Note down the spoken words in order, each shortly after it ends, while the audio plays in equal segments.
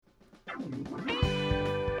Hey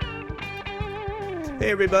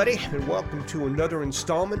everybody, and welcome to another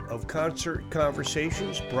installment of Concert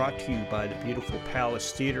Conversations brought to you by the beautiful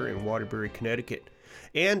Palace Theater in Waterbury, Connecticut,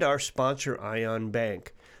 and our sponsor, Ion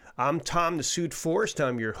Bank. I'm Tom the Suit Forrest,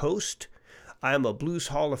 I'm your host. I am a Blues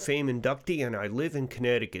Hall of Fame inductee and I live in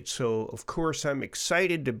Connecticut, so of course I'm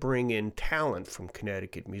excited to bring in talent from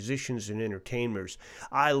Connecticut, musicians and entertainers.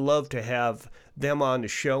 I love to have them on the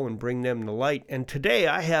show and bring them to light, and today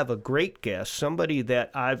I have a great guest, somebody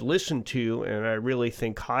that I've listened to and I really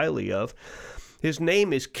think highly of. His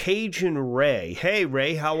name is Cajun Ray. Hey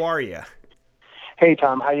Ray, how are you? Hey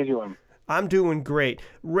Tom, how you doing? I'm doing great.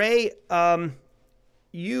 Ray,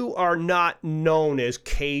 you are not known as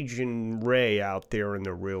Cajun Ray out there in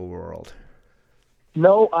the real world.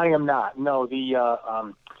 No, I am not. No, the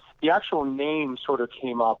actual name sort of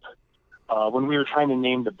came up when we were trying to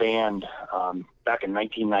name the band back in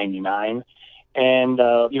 1999, and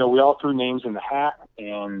we all threw names in the hat,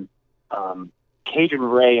 and Cajun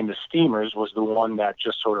Ray and the Steamers was the one that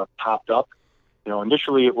just sort of popped up.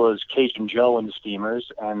 Initially it was Cajun Joe and the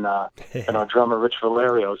Steamers, and our drummer Rich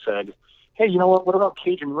Valerio said, hey, you know what about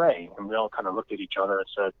Cajun Ray? And we all kind of looked at each other and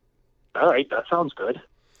said, all right, that sounds good.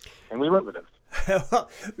 And we went with it. Well,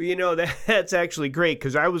 that's actually great,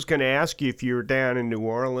 because I was going to ask you if you were down in New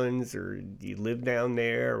Orleans or you live down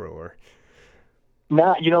there or...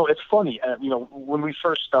 Nah, it's funny. When we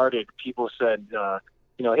first started, people said,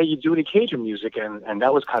 hey, you do any Cajun music? And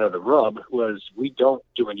that was kind of the rub, was we don't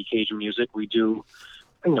do any Cajun music. We do...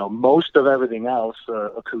 most of everything else,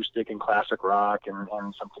 acoustic and classic rock and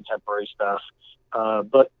some contemporary stuff.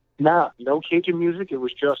 But no Cajun music. It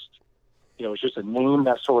was just a name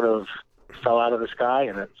that sort of fell out of the sky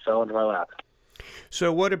and it fell into my lap.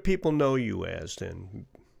 So what do people know you as then?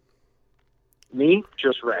 Me?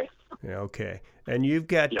 Just Ray. Yeah, okay. And you've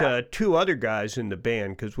got two other guys in the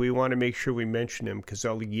band, because we want to make sure we mention them, because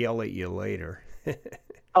they'll yell at you later.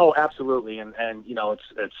 Oh, absolutely. And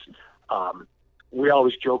it's we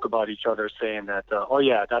always joke about each other saying that,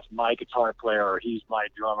 that's my guitar player, or he's my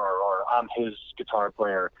drummer, or I'm his guitar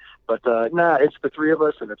player. But it's the three of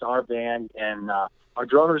us, and it's our band. And our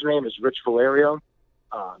drummer's name is Rich Valerio,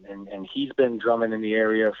 and he's been drumming in the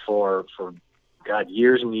area for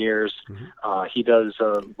years and years. Mm-hmm. He does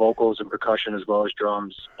vocals and percussion as well as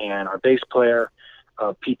drums. And our bass player,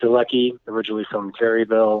 Pete Delecki, originally from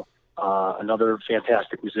Terryville, another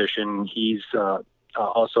fantastic musician. He's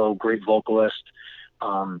also a great vocalist.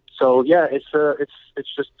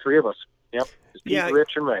 It's just three of us. Yep. It's Pete,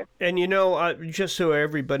 Rich, and Ray. And just so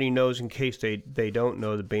everybody knows, in case they don't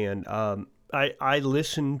know the band, I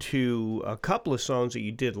listened to a couple of songs that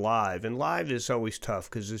you did live, and live is always tough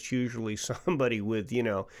because it's usually somebody with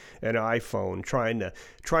an iPhone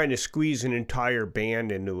trying to squeeze an entire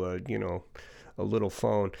band into a little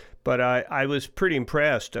phone. But I was pretty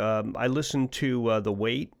impressed. I listened to The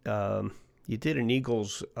Wait. You did an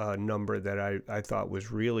Eagles number that I thought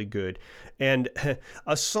was really good. And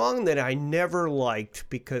a song that I never liked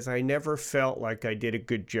because I never felt like I did a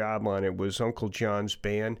good job on it was Uncle John's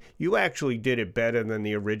Band. You actually did it better than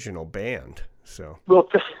the original band. So. Well,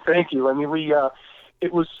 thank you. I mean,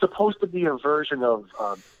 it was supposed to be a version of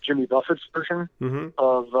Jimmy Buffett's version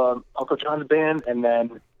of Uncle John's Band. And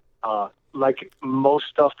then, like most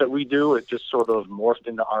stuff that we do, it just sort of morphed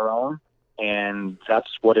into our own. And that's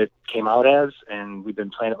what it came out as, and we've been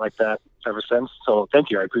playing it like that ever since. So thank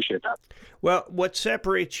you, I appreciate that. Well, what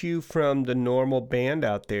separates you from the normal band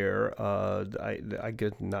out there, I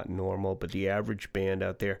guess not normal, but the average band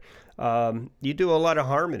out there, you do a lot of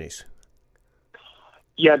harmonies.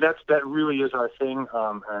 Yeah, that really is our thing,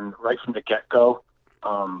 and right from the get-go,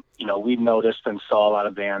 we noticed and saw a lot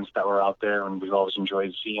of bands that were out there, and we've always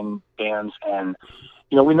enjoyed seeing bands, and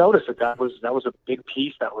we noticed that was a big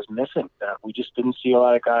piece that was missing, that we just didn't see a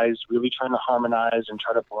lot of guys really trying to harmonize and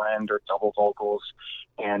try to blend or double vocals.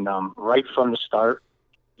 And right from the start,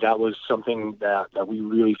 that was something that we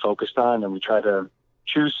really focused on, and we tried to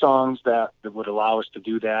choose songs that would allow us to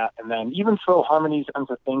do that, and then even throw harmonies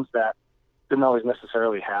into things that didn't always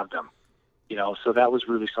necessarily have them. So that was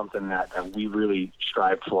really something that we really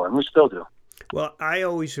strived for, and we still do. Well, I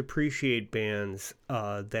always appreciate bands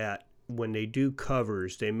that when they do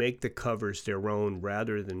covers, they make the covers their own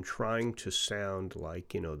rather than trying to sound like,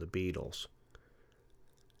 the Beatles.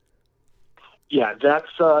 Yeah,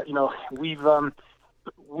 that's, we've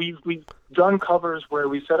done covers where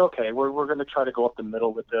we said, okay, we're going to try to go up the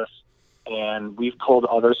middle with this. And we've pulled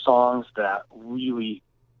other songs that really,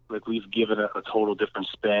 we've given a total different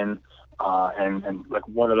spin. And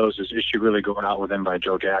one of those is Is She Really Going Out With Him by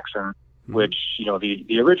Joe Jackson, which,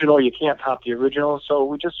 the original, you can't top the original. So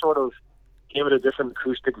we just sort of gave it a different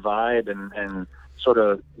acoustic vibe and sort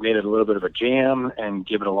of made it a little bit of a jam and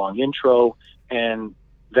give it a long intro. And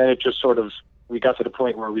then it just sort of, we got to the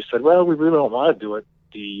point where we said, well, we really don't want to do it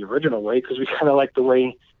the original way because we kind of like the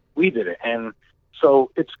way we did it. And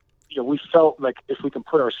so it's, we felt like if we can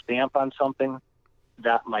put our stamp on something,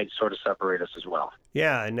 that might sort of separate us as well.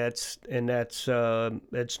 Yeah, and that's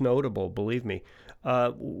notable. Believe me.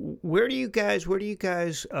 Where do you guys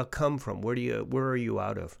come from? Where are you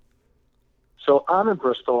out of? So I'm in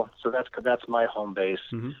Bristol, so that's my home base.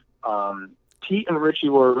 Mm-hmm. Pete and Richie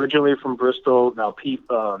were originally from Bristol. Now Pete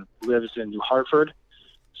lives in New Hartford,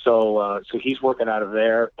 so he's working out of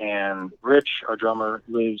there, and Rich, our drummer,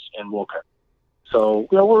 lives in Wolcott. So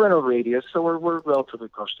we're in a radius, so we're relatively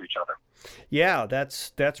close to each other. Yeah,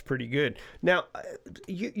 that's pretty good. Now,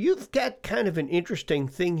 you've got kind of an interesting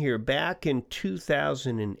thing here. Back in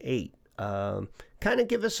 2008, kind of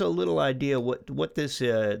give us a little idea what this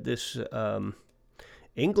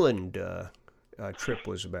England trip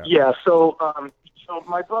was about. Yeah, so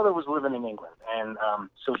my brother was living in England, and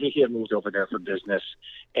so he had moved over there for business,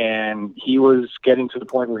 and he was getting to the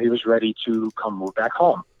point where he was ready to move back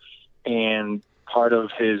home. And part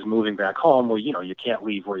of his moving back home, well, you can't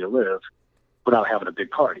leave where you live without having a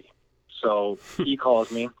big party. So he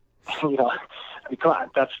calls me, I mean, come on,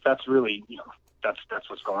 that's really, that's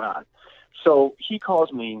what's going on. So he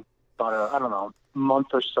calls me about a month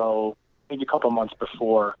or so, maybe a couple months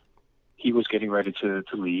before he was getting ready to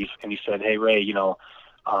leave. And he said, hey, Ray, I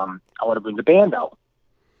want to bring the band out.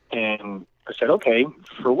 And I said, okay,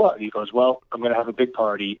 for what? He goes, well, I'm going to have a big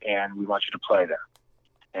party and we want you to play there.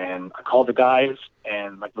 And I called the guys,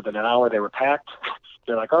 and like within an hour, they were packed.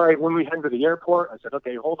 They're like, all right, when we head to the airport, I said,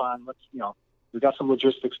 okay, hold on. Let's, we got some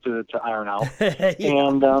logistics to iron out.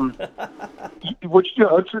 And, which,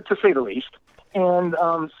 to say the least. And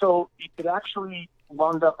so it actually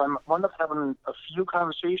wound up having a few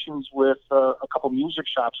conversations with a couple music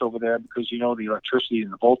shops over there because, the electricity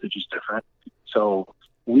and the voltage is different. So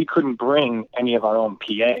we couldn't bring any of our own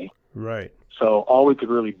PA. Right. So all we could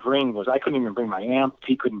really bring was, I couldn't even bring my amp.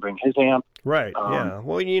 He couldn't bring his amp. Right. Yeah.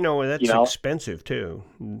 Well, that's expensive too.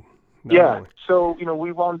 Yeah. So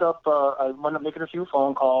we wound up. I wound up making a few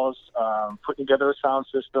phone calls, putting together a sound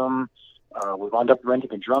system. We wound up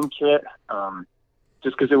renting a drum kit,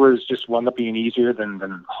 just because it was just wound up being easier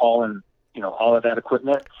than hauling all of that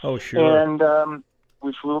equipment. Oh, sure. And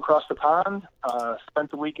we flew across the pond.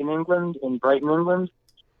 Spent the week in England, in Brighton, England.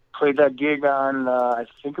 Played that gig on, I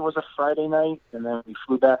think it was a Friday night, and then we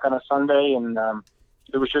flew back on a Sunday, and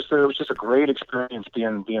it was just a great experience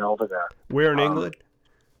being over there. Where in England?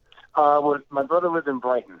 Well, my brother lived in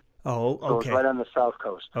Brighton. Oh, okay. So it's right on the south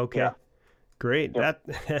coast. Okay. Yeah. Great. Yeah.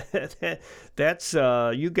 That's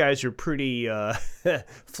you guys are pretty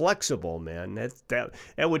flexible, man.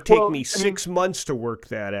 That would take me 6 months to work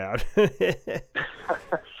that out. It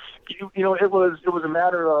was a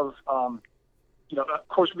matter of. Of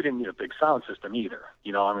course, we didn't need a big sound system either.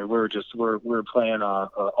 We were playing a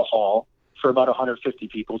hall for about 150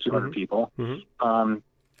 people, 200 mm-hmm. people. Mm-hmm.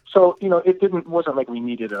 So it wasn't like we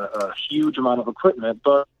needed a huge amount of equipment,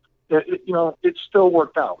 but it still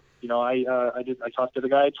worked out. I talked to the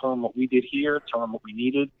guy, told him what we did here, told him what we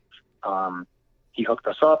needed. He hooked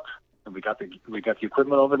us up, and we got the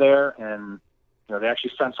equipment over there, and they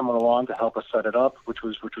actually sent someone along to help us set it up, which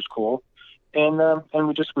was cool. And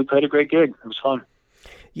we played a great gig. It was fun.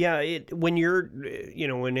 Yeah, when you're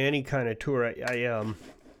in any kind of tour,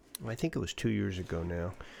 I think it was 2 years ago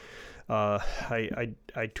now.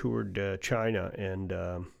 I toured China and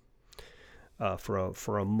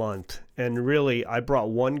for a month, and really I brought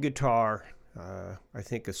one guitar, I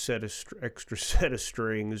think a extra set of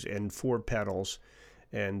strings and 4 pedals,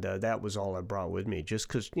 and that was all I brought with me. Just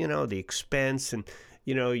because the expense and.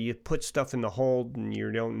 You put stuff in the hold and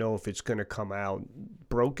you don't know if it's going to come out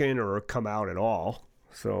broken or come out at all.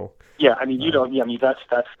 So yeah, you don't. Yeah, that's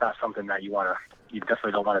not something that you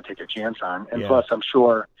definitely don't want to take a chance on. And plus, I'm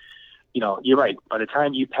sure, you're right. By the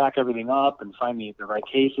time you pack everything up and find the right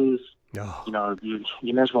cases,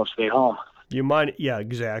 you may as well stay home. You might, yeah,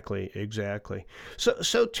 exactly.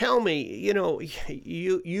 So tell me,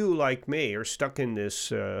 you like me are stuck in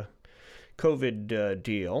this. COVID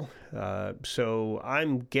deal, so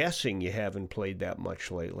I'm guessing you haven't played that much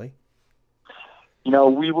lately.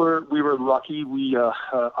 We were lucky. We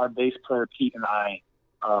our bass player Pete and I,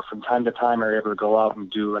 from time to time, are able to go out and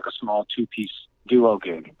do like a small 2-piece duo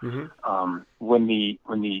gig. Mm-hmm. When the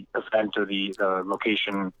event or the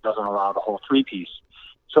location doesn't allow the whole 3-piece.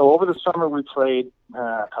 So over the summer we played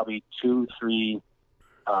probably 2-3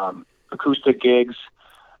 acoustic gigs.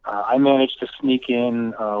 I managed to sneak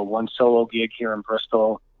in one solo gig here in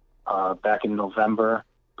Bristol, back in November.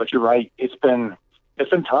 But you're right, it's been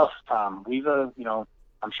tough, Tom. We've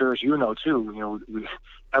I'm sure as you know too,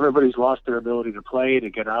 everybody's lost their ability to play, to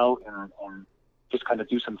get out and just kind of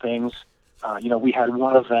do some things. We had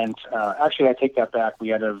one event. Actually, I take that back. We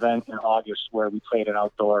had an event in August where we played an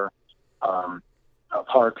outdoor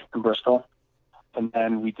park in Bristol, and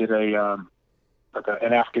then we did an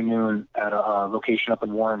afternoon at a location up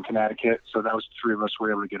in Warren, Connecticut. So that was the three of us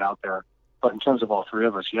were able to get out there. But in terms of all three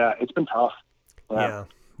of us, yeah, it's been tough. Yeah.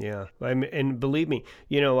 And believe me,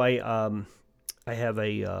 I have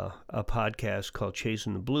a podcast called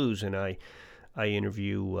Chasing the Blues, and I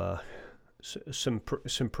interview some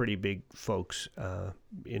pretty big folks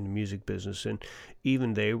in the music business, and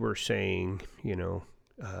even they were saying,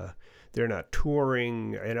 they're not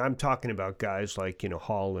touring, and I'm talking about guys like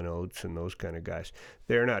Hall and Oates and those kind of guys.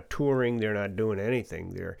 They're not touring, they're not doing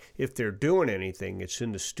anything. If they're doing anything, it's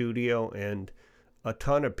in the studio, and a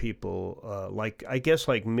ton of people like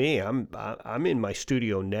me, I'm in my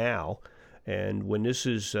studio now, and when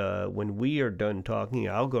when we are done talking,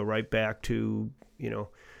 I'll go right back to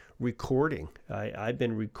recording. I've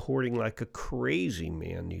been recording like a crazy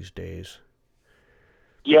man these days.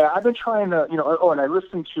 Yeah, I've been trying to, and I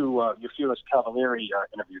listened to your Felix Cavalieri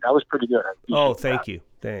interview. That was pretty good. Oh, thank you.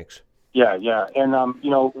 Thanks. Yeah. And,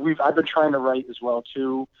 I've been trying to write as well,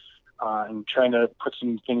 too, and trying to put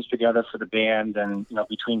some things together for the band and,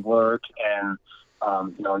 between work and,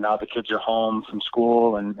 now the kids are home from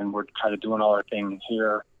school and we're kind of doing all our thing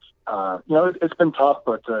here. It's been tough,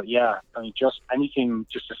 but just anything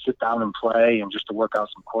just to sit down and play and just to work out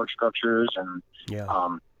some chord structures and,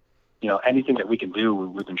 anything that we can do,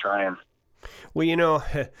 we've been trying. Well,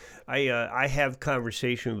 I have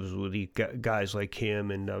conversations with guys like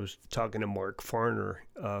him, and I was talking to Mark Farner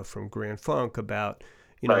from Grand Funk about,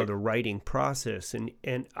 Right. the writing process. And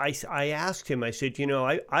I asked him, I said,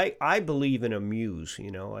 I believe in a muse,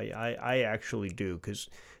 I actually do,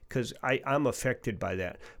 because I'm affected by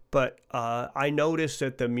that. But I noticed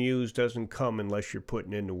that the muse doesn't come unless you're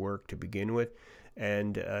putting in the work to begin with.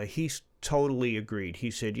 And he's totally agreed.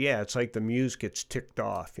 He said, yeah, it's like the muse gets ticked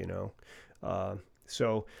off,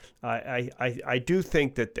 So I do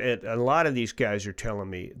think that a lot of these guys are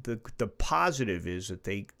telling me the positive is that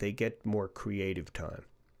they get more creative time.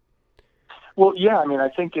 Well, yeah, I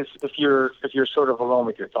think if you're sort of alone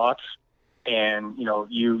with your thoughts and,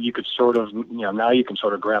 you could sort of, now you can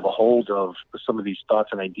sort of grab a hold of some of these thoughts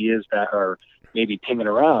and ideas that are maybe pinging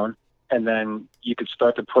around, and then you could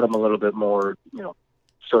start to put them a little bit more,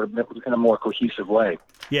 sort of in a more cohesive way.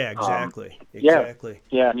 Yeah, exactly. Exactly.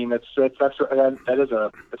 Yeah. That is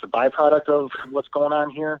a byproduct of what's going on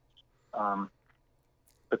here. But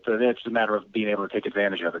it's a matter of being able to take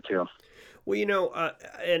advantage of it too. Well,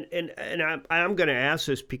 and I'm going to ask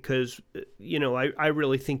this because, I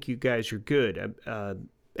really think you guys are good.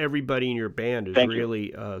 Everybody in your band is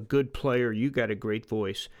really a good player. You got a great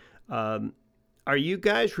voice. Are you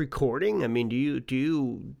guys recording? Do you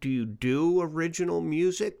do original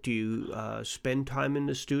music? Do you spend time in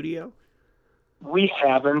the studio? We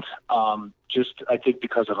haven't. Just I think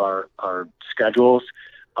because of our schedules,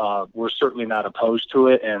 we're certainly not opposed to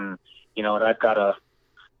it. And and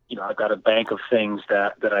I've got a bank of things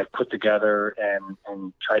that I've put together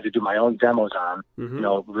and tried to do my own demos on.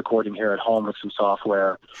 Mm-hmm. Recording here at home with some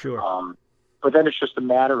software. Sure. But then it's just a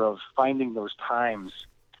matter of finding those times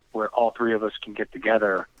where all three of us can get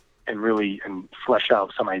together and really flesh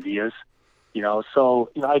out some ideas, So,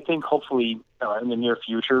 I think hopefully in the near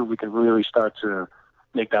future we can really start to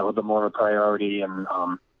make that a little bit more of a priority and,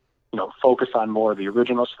 focus on more of the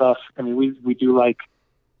original stuff. We do like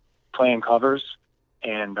playing covers,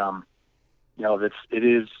 and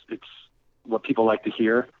it's what people like to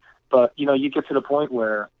hear. But you get to the point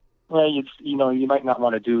where, you might not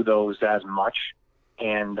want to do those as much,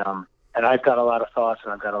 and I've got a lot of thoughts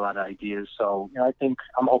and I've got a lot of ideas. So, I think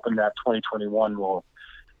I'm hoping that 2021 will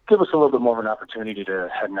give us a little bit more of an opportunity to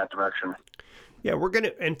head in that direction. Yeah, we're going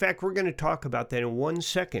to talk about that in 1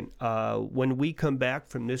 second when we come back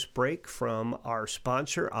from this break from our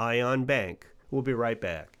sponsor, Ion Bank. We'll be right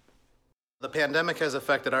back. The pandemic has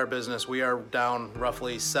affected our business. We are down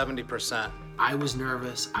roughly 70%. I was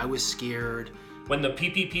nervous. I was scared. When the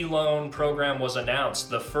PPP loan program was announced,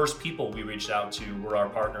 the first people we reached out to were our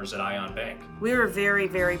partners at Ion Bank. We were very,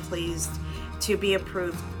 very pleased to be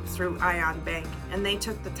approved through Ion Bank, and they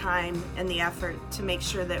took the time and the effort to make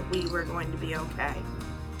sure that we were going to be okay.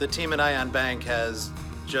 The team at Ion Bank has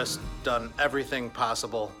just done everything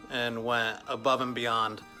possible and went above and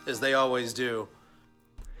beyond, as they always do.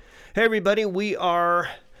 Hey everybody, we are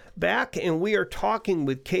back, and we are talking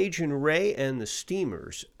with Cajun Ray and the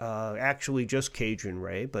Steamers. Actually, just Cajun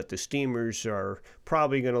Ray, but the Steamers are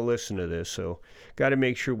probably going to listen to this, so got to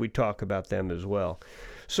make sure we talk about them as well.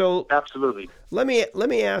 So Absolutely. let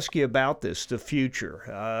me ask you about this, the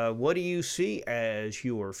future. What do you see as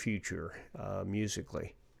your future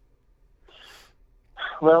musically?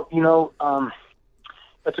 Well,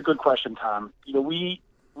 that's a good question, Tom.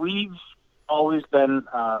 We've always been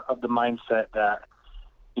of the mindset that,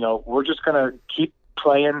 we're just going to keep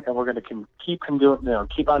playing, and we're going to keep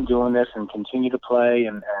on doing this and continue to play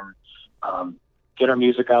and get our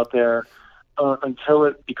music out there until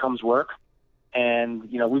it becomes work. And,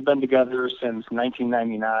 we've been together since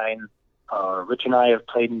 1999. Rich and I have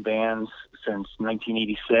played in bands since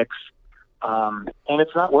 1986. And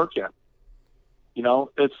it's not work yet.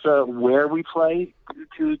 It's where we play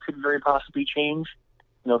could very possibly change,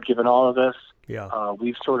 given all of this. Yeah.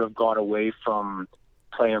 We've sort of gone away from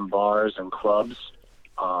playing bars and clubs,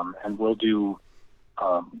 and we'll do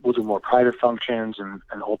more private functions and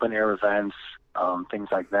open air events, things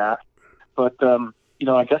like that. But,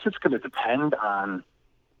 I guess it's going to depend on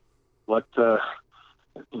what's going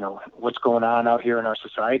on out here in our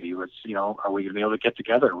society. Are we going to be able to get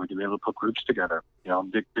together? Are we going to be able to put groups together?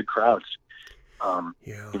 Big crowds.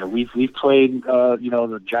 We've played,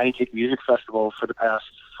 the Johnny Cake Music Festival for the past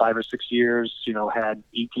 5 or 6 years, had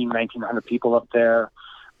 1,900 people up there.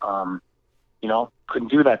 Couldn't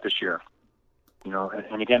do that this year.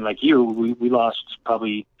 And again, like you, we lost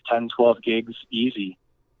probably 10, 12 gigs easy,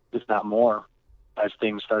 if not more, as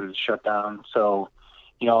things started to shut down. So,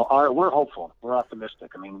 we're hopeful. We're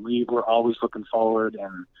optimistic. I mean, we're always looking forward,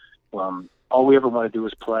 and all we ever want to do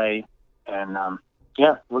is play. And,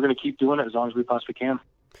 we're going to keep doing it as long as we possibly can.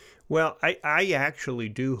 Well, I actually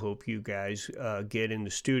do hope you guys get in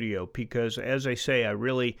the studio because, as I say,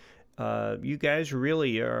 you guys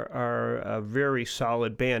really are a very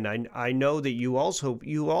solid band. I know that you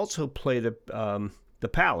also play the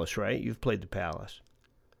Palace, right? You've played the Palace.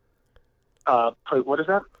 What is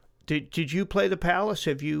that? Did you play the Palace?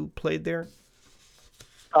 Have you played there?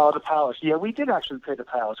 Oh, the Palace. Yeah, we did actually play the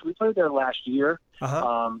Palace. We played there last year.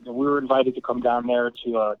 And we were invited to come down there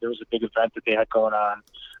to, there was a big event that they had going on.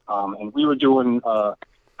 And we were doing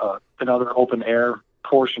another open air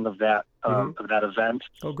portion of that event.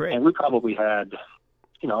 Oh, great. And we probably had,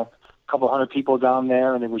 a couple hundred people down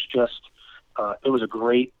there, and it was just, it was a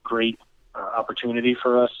great opportunity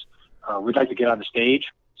for us. We'd like to get on the stage.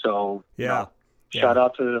 So, shout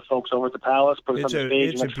out to the folks over at the Palace. Put us on the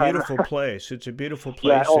stage. It's a beautiful place. It's a beautiful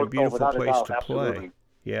place. A beautiful place to play.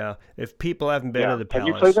 Yeah. If people haven't been to the Palace.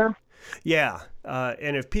 Have you played there? Yeah.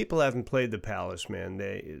 And if people haven't played the Palace, man,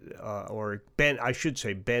 I should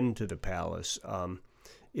say been to the Palace,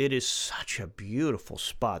 it is such a beautiful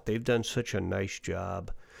spot. They've done such a nice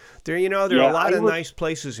job. There are a lot of nice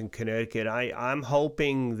places in Connecticut. I'm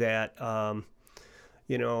hoping that,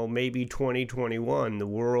 maybe 2021, the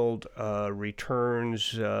world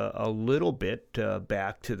returns a little bit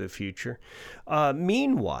back to the future.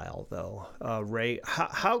 Meanwhile, though, Ray,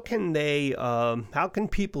 how can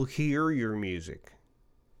people hear your music?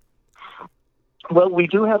 Well, we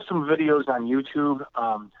do have some videos on YouTube.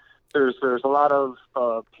 There's a lot of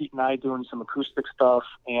Pete and I doing some acoustic stuff,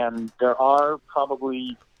 and there are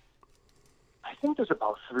probably, I think there's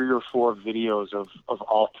about 3 or 4 videos of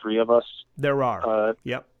all 3 of us. There are.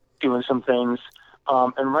 Yep. Doing some things.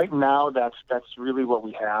 And right now, that's really what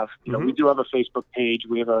we have. We do have a Facebook page.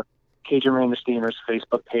 We have a Cajun Ray and the Steamers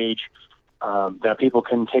Facebook page that people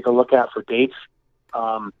can take a look at for dates.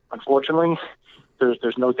 Unfortunately,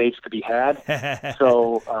 there's no dates to be had.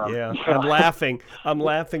 So I'm laughing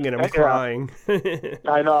and I'm crying.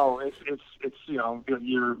 I know it's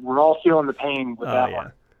we're all feeling the pain with that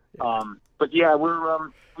one. Yeah. But yeah, we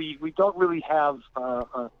don't really have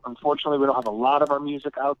unfortunately we don't have a lot of our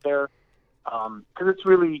music out there because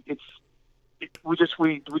we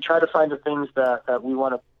try to find the things that we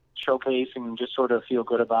want to showcase and just sort of feel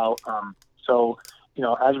good about. So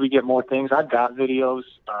as we get more things, I've got videos.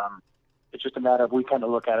 It's just a matter of we kind of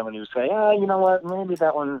look at them and you say, you know what, maybe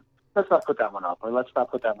that one, let's not put that one up, or let's not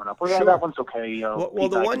put that one up. Or yeah, that one's okay. Well,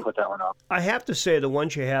 the one, put that one up. I have to say the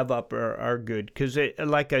ones you have up are good because,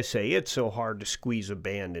 like I say, it's so hard to squeeze a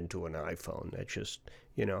band into an iPhone. That's just,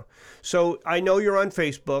 So I know you're on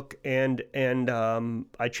Facebook, and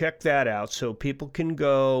I checked that out, so people can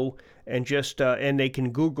go and just and they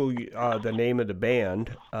can Google the name of the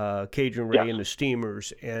band, Cajun Ray and the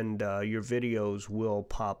Steamers, and your videos will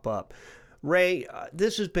pop up. Ray,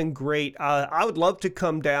 this has been great. I would love to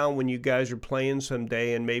come down when you guys are playing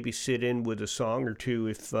someday and maybe sit in with a song or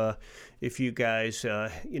two if you guys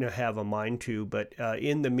have a mind to. But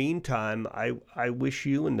in the meantime, I wish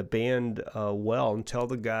you and the band well, and tell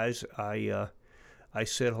the guys I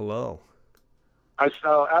said hello.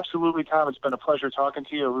 Absolutely, Tom. It's been a pleasure talking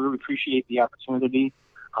to you. I really appreciate the opportunity.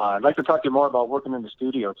 I'd like to talk to you more about working in the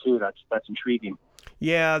studio too. That's intriguing.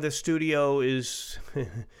 Yeah, the studio is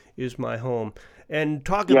is my home. And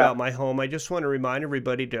talking about my home, I just want to remind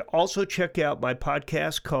everybody to also check out my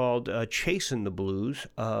podcast called Chasing the Blues.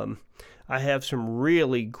 I have some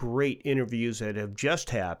really great interviews that have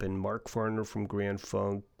just happened. Mark Farner from Grand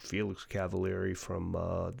Funk, Felix Cavalieri from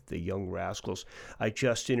the Young Rascals. I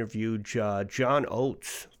just interviewed John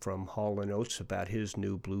Oates from Hall & Oates about his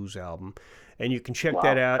new blues album. And you can check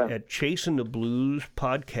that out at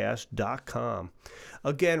chasingthebluespodcast.com.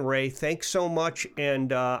 Again, Ray, thanks so much,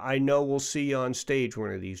 and I know we'll see you on stage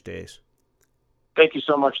one of these days. Thank you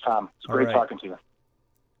so much, Tom. It's great talking to you.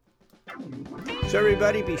 So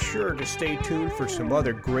everybody, be sure to stay tuned for some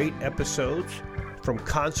other great episodes from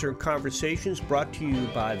Concert Conversations brought to you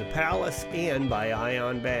by The Palace and by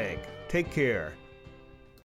Ion Bank. Take care.